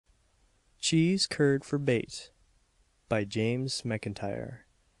Cheese Curd for Bait by James McIntyre.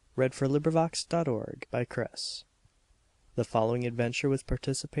 LibriVox.org. The following adventure was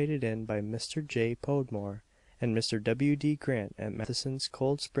participated in by Mr. J. Podmore and Mr. W. D. Grant at Matheson's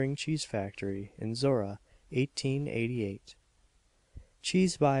Cold Spring Cheese Factory in Zorra, 1888.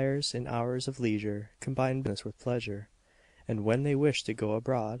 Cheese buyers in hours of leisure combine business with pleasure, and when they wish to go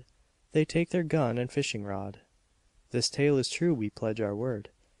abroad, they take their gun and fishing rod. This tale is true, we pledge our word.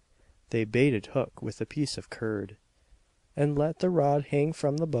 They baited hook with a piece of curd, and let the rod hang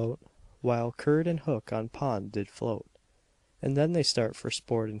from the boat, while curd and hook on pond did float. And then they start for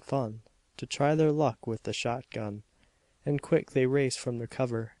sport and fun, to try their luck with the shotgun, and quick they raced from their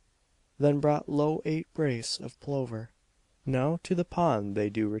cover, then brought low 8 brace of plover. Now to the pond they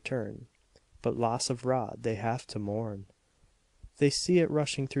do return, but loss of rod they have to mourn. They see it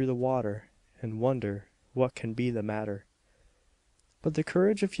rushing through the water, and wonder what can be the matter. But the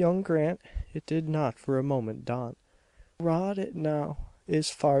courage of young Grant it did not for a moment daunt. Rod it now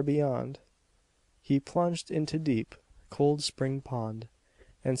is far beyond. He plunged into deep, cold spring pond,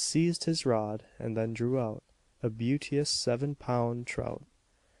 and seized his rod, and then drew out a beauteous 7-pound trout,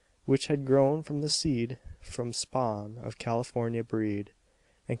 which had grown from the seed from spawn of California breed,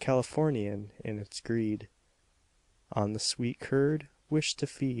 and Californian in its greed. On the sweet curd wished to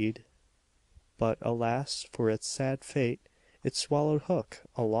feed, but alas for its sad fate, it swallowed hook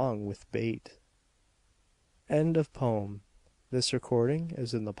along with bait. End of poem. This recording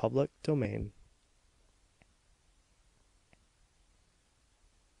is in the public domain.